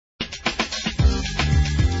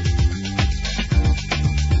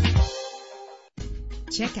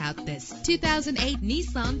Check out this 2008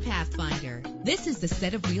 Nissan Pathfinder. This is the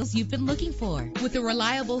set of wheels you've been looking for, with a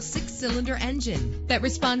reliable 6-cylinder engine that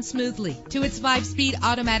responds smoothly to its 5-speed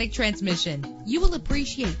automatic transmission. You will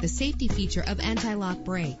appreciate the safety feature of anti-lock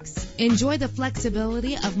brakes. Enjoy the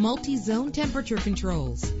flexibility of multi-zone temperature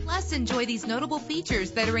controls. Plus, enjoy these notable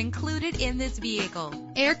features that are included in this vehicle: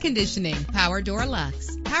 air conditioning, power door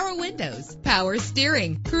locks, power windows, power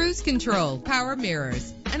steering, cruise control, power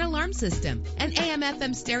mirrors, an alarm system, an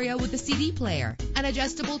AM/FM stereo with a CD player, an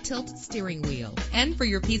adjustable tilt steering wheel. And for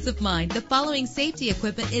your peace of mind, the following safety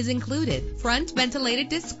equipment is included: front ventilated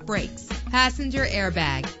disc brakes, passenger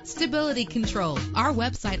airbag, stability control. Our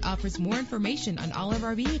website offers more information on all of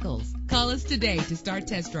our vehicles. Call us today to start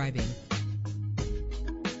test driving.